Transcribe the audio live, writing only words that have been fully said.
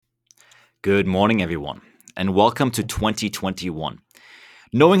Good morning, everyone, and welcome to 2021.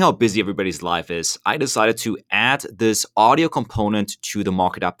 Knowing how busy everybody's life is, I decided to add this audio component to the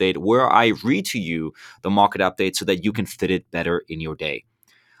market update where I read to you the market update so that you can fit it better in your day.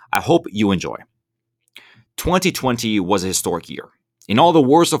 I hope you enjoy. 2020 was a historic year. In all the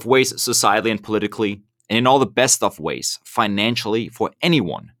worst of ways, societally and politically, and in all the best of ways, financially, for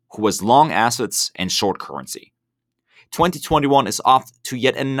anyone who was long assets and short currency. 2021 is off to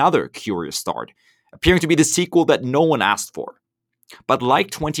yet another curious start, appearing to be the sequel that no one asked for. But like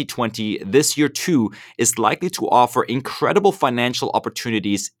 2020, this year too is likely to offer incredible financial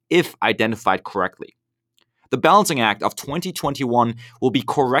opportunities if identified correctly. The balancing act of 2021 will be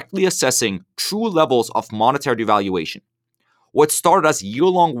correctly assessing true levels of monetary devaluation. What started as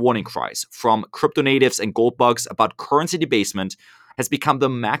year-long warning cries from crypto natives and gold bugs about currency debasement has become the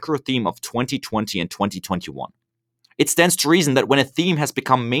macro theme of 2020 and 2021. It stands to reason that when a theme has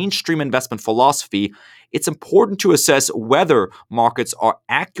become mainstream investment philosophy, it's important to assess whether markets are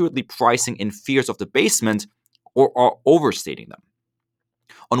accurately pricing in fears of debasement or are overstating them.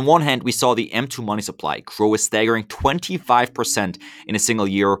 On one hand, we saw the M2 money supply grow a staggering 25% in a single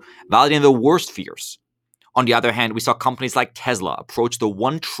year, validating the worst fears. On the other hand, we saw companies like Tesla approach the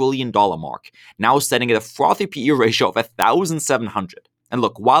 $1 trillion mark, now standing at a frothy PE ratio of 1,700. And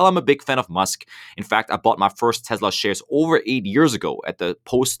look, while I'm a big fan of Musk, in fact, I bought my first Tesla shares over 8 years ago at the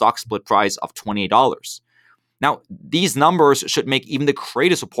post-stock split price of $28. Now, these numbers should make even the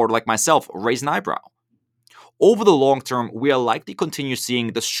greatest supporter like myself raise an eyebrow. Over the long term, we are likely to continue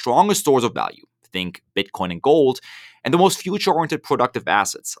seeing the strongest stores of value, think Bitcoin and gold, and the most future-oriented productive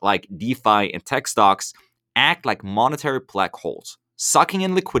assets like DeFi and tech stocks act like monetary black holes, sucking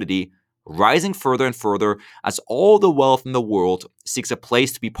in liquidity, rising further and further as all the wealth in the world seeks a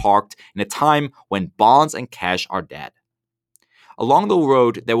place to be parked in a time when bonds and cash are dead. Along the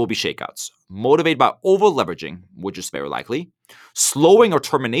road, there will be shakeouts, motivated by over-leveraging, which is very likely, slowing or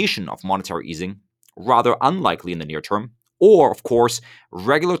termination of monetary easing, rather unlikely in the near term, or, of course,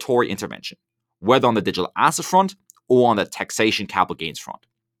 regulatory intervention, whether on the digital asset front or on the taxation capital gains front.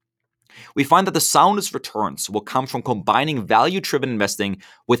 We find that the soundest returns will come from combining value-driven investing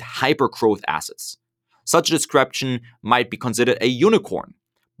with hyper-growth assets. Such a description might be considered a unicorn,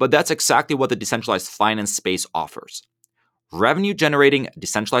 but that's exactly what the decentralized finance space offers. Revenue-generating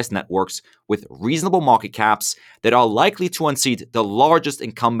decentralized networks with reasonable market caps that are likely to unseat the largest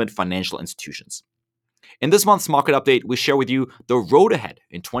incumbent financial institutions. In this month's market update, we share with you the road ahead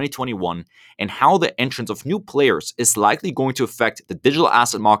in 2021 and how the entrance of new players is likely going to affect the digital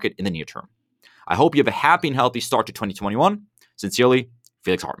asset market in the near term. I hope you have a happy and healthy start to 2021. Sincerely,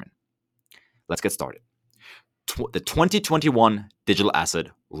 Felix Hartmann. Let's get started. The 2021 Digital Asset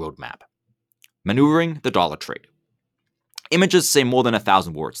Roadmap. Maneuvering the dollar trade. Images say more than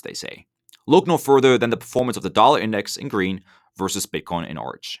 1,000 words, they say. Look no further than the performance of the dollar index in green versus Bitcoin in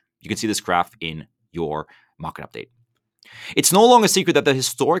orange. You can see this graph in your market update. It's no longer a secret that the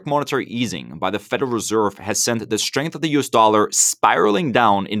historic monetary easing by the Federal Reserve has sent the strength of the US dollar spiraling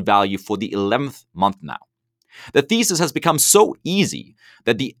down in value for the 11th month now. The thesis has become so easy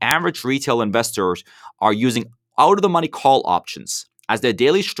that the average retail investors are using out-of-the-money call options as their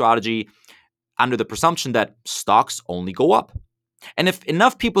daily strategy under the presumption that stocks only go up. And if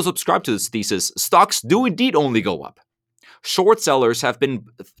enough people subscribe to this thesis, stocks do indeed only go up. Short sellers have been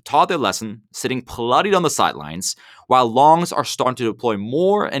taught their lesson, sitting bloodied on the sidelines, while longs are starting to deploy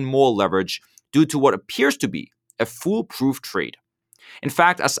more and more leverage due to what appears to be a foolproof trade. In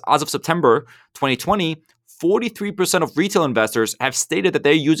fact, as of September 2020, 43% of retail investors have stated that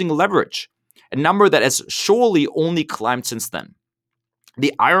they're using leverage, a number that has surely only climbed since then.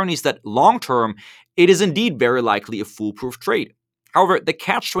 The irony is that long-term, it is indeed very likely a foolproof trade. However, the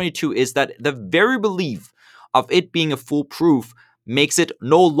catch-22 is that the very belief of it being a foolproof makes it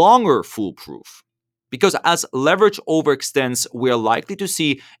no longer foolproof. Because as leverage overextends, we are likely to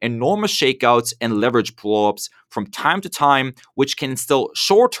see enormous shakeouts and leverage blowups from time to time, which can instill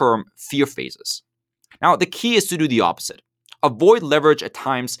short-term fear phases. Now, the key is to do the opposite. Avoid leverage at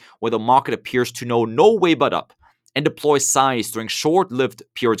times where the market appears to know no way but up, and deploy size during short-lived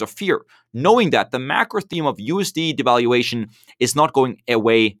periods of fear, knowing that the macro theme of USD devaluation is not going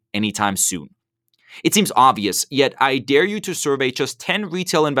away anytime soon. It seems obvious, yet I dare you to survey just 10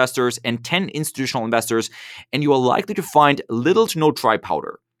 retail investors and 10 institutional investors, and you are likely to find little to no dry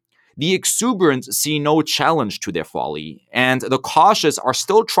powder. The exuberant see no challenge to their folly, and the cautious are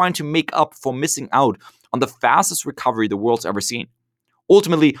still trying to make up for missing out on the fastest recovery the world's ever seen.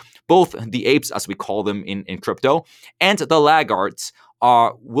 Ultimately, both the apes, as we call them in crypto, and the laggards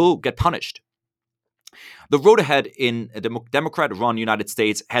will get punished. The road ahead in a Democrat-run United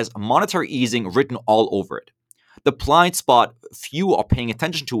States has monetary easing written all over it. The blind spot few are paying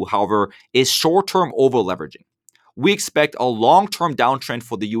attention to, however, is short-term over-leveraging. We expect a long-term downtrend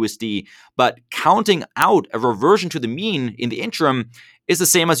for the USD, but counting out a reversion to the mean in the interim is the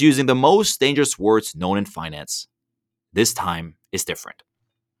same as using the most dangerous words known in finance. This time is different.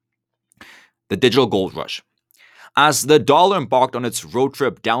 The digital gold rush. As the dollar embarked on its road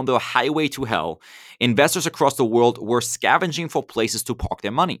trip down the highway to hell, investors across the world were scavenging for places to park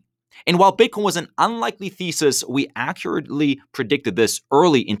their money. And while Bitcoin was an unlikely thesis, we accurately predicted this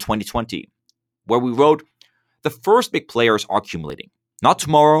early in 2020, where we wrote, the first big players are accumulating, not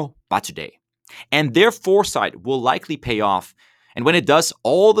tomorrow, but today. And their foresight will likely pay off. And when it does,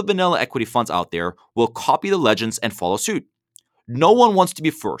 all the vanilla equity funds out there will copy the legends and follow suit. No one wants to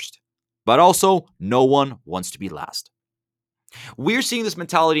be first, but also no one wants to be last. We're seeing this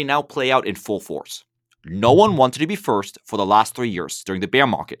mentality now play out in full force. No one wanted to be first for the last 3 years during the bear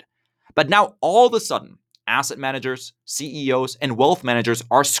market. But now all of a sudden, asset managers, CEOs, and wealth managers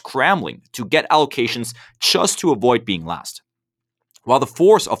are scrambling to get allocations just to avoid being last. While the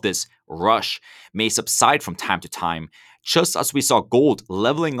force of this rush may subside from time to time, just as we saw gold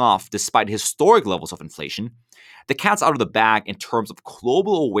leveling off despite historic levels of inflation, the cat's out of the bag in terms of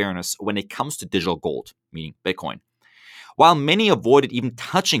global awareness when it comes to digital gold, meaning Bitcoin. While many avoided even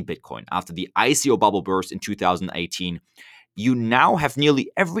touching Bitcoin after the ICO bubble burst in 2018, you now have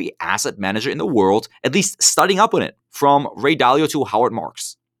nearly every asset manager in the world at least studying up on it, from Ray Dalio to Howard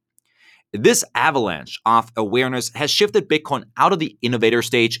Marks. This avalanche of awareness has shifted Bitcoin out of the innovator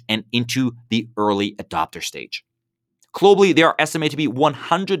stage and into the early adopter stage. Globally, there are estimated to be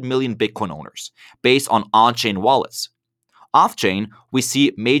 100 million Bitcoin owners based on on-chain wallets. Off-chain, we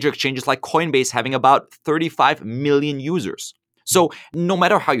see major exchanges like Coinbase having about 35 million users. So no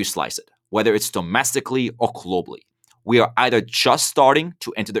matter how you slice it, whether it's domestically or globally, we are either just starting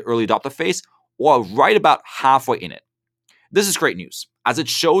to enter the early adopter phase or right about halfway in it. This is great news, as it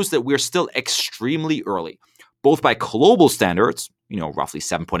shows that we're still extremely early, both by global standards, roughly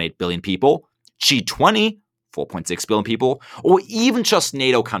 7.8 billion people, G20, 4.6 billion people, or even just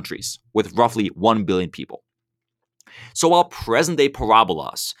NATO countries with roughly 1 billion people. So while present-day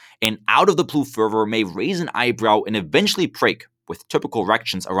parabolas and out-of-the-blue fervor may raise an eyebrow and eventually break with typical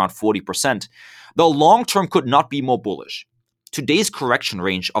corrections around 40%, the long term could not be more bullish. Today's correction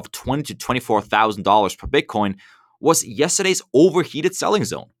range of $20,000 to $24,000 per Bitcoin was yesterday's overheated selling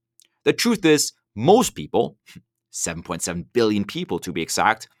zone. The truth is, most people, 7.7 billion people to be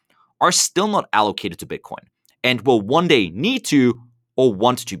exact, are still not allocated to Bitcoin and will one day need to or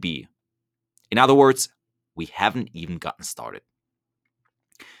want to be. In other words, we haven't even gotten started.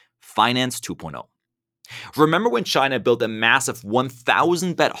 Finance 2.0. Remember when China built a massive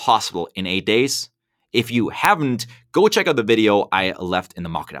 1,000-bed hospital in 8 days? If you haven't, go check out the video I left in the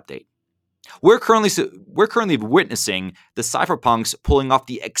market update. We're currently witnessing the cypherpunks pulling off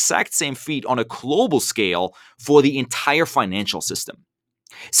the exact same feat on a global scale for the entire financial system.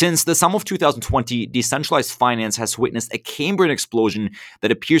 Since the summer of 2020, decentralized finance has witnessed a Cambrian explosion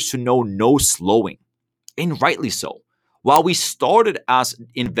that appears to know no slowing. And rightly so. While we started as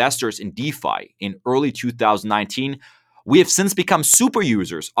investors in DeFi in early 2019, we have since become super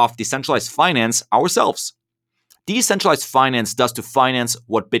users of decentralized finance ourselves. Decentralized finance does to finance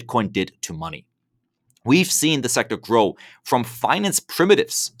what Bitcoin did to money. We've seen the sector grow from finance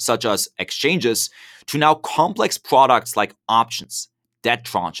primitives such as exchanges to now complex products like options, debt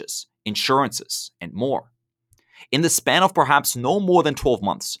tranches, insurances, and more. In the span of perhaps no more than 12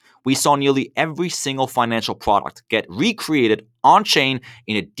 months, we saw nearly every single financial product get recreated on-chain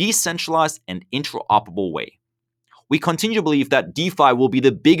in a decentralized and interoperable way. We continue to believe that DeFi will be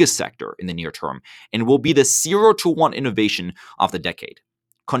the biggest sector in the near term and will be the 0 to 1 innovation of the decade,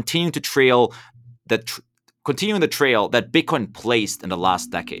 continuing the trail that Bitcoin blazed in the last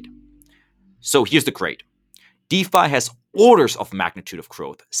decade. So here's the grade. DeFi has orders of magnitude of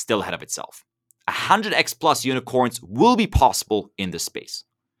growth still ahead of itself. 100x plus unicorns will be possible in this space.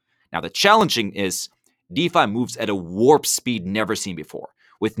 Now, the challenging is DeFi moves at a warp speed never seen before,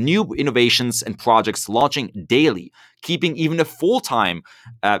 with new innovations and projects launching daily, keeping even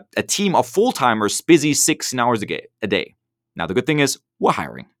a team of full-timers busy 16 hours a day. Now, the good thing is we're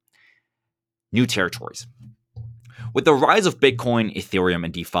hiring. New territories. With the rise of Bitcoin, Ethereum,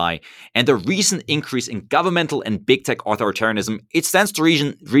 and DeFi, and the recent increase in governmental and big tech authoritarianism, it stands to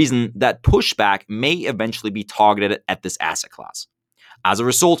reason that pushback may eventually be targeted at this asset class. As a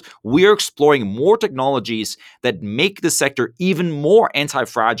result, we're exploring more technologies that make the sector even more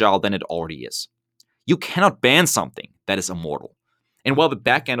anti-fragile than it already is. You cannot ban something that is immortal. And while the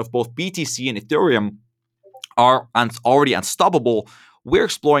backend of both BTC and Ethereum are already unstoppable, we're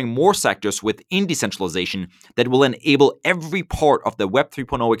exploring more sectors within decentralization that will enable every part of the Web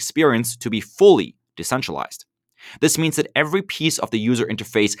 3.0 experience to be fully decentralized. This means that every piece of the user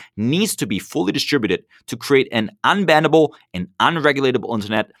interface needs to be fully distributed to create an unbannable and unregulatable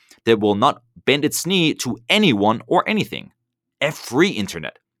internet that will not bend its knee to anyone or anything. A free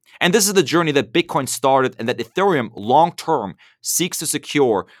internet. And this is the journey that Bitcoin started and that Ethereum long term seeks to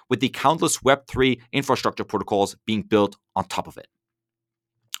secure with the countless Web3 infrastructure protocols being built on top of it.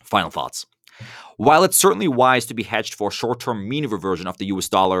 Final thoughts. While it's certainly wise to be hedged for short-term mean reversion of the US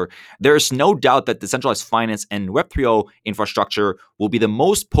dollar, there is no doubt that decentralized finance and Web 3.0 infrastructure will be the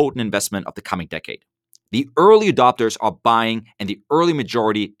most potent investment of the coming decade. The early adopters are buying and the early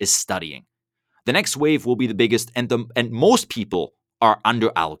majority is studying. The next wave will be the biggest and most people are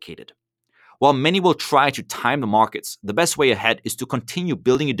underallocated. While many will try to time the markets, the best way ahead is to continue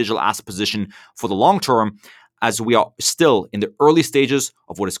building a digital asset position for the long term, as we are still in the early stages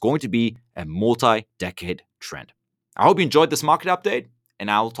of what is going to be a multi-decade trend. I hope you enjoyed this market update, and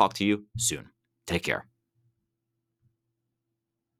I will talk to you soon. Take care.